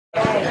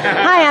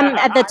Hi, I'm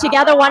at the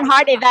Together One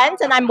Heart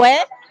event, and I'm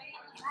with.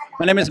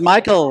 My name is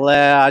Michael.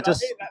 I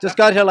just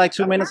got here like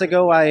 2 minutes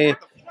ago. I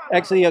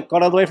actually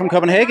got all the way from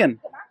Copenhagen.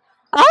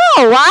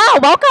 Oh, wow,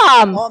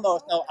 welcome.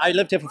 Oh no, I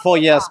lived here for 4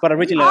 years, but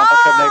originally I'm from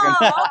Copenhagen.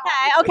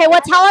 Okay.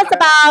 Well, tell us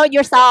about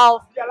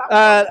yourself.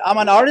 I'm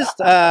an artist,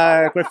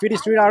 graffiti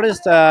street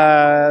artist.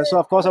 So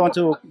of course I want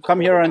to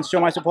come here and show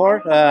my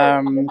support.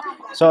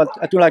 So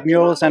I do like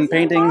murals and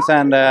paintings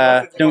and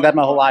doing that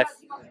my whole life.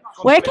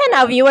 Where can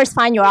our viewers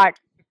find your art?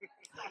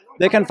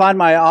 They can find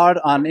my art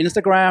on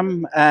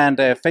Instagram and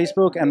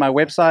Facebook and my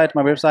website.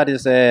 My website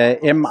is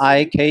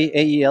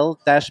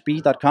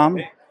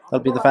mikael-b.com. That'll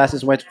be the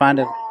fastest way to find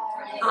it.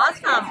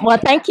 Awesome. Well,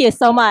 thank you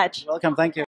so much. Welcome, thank you.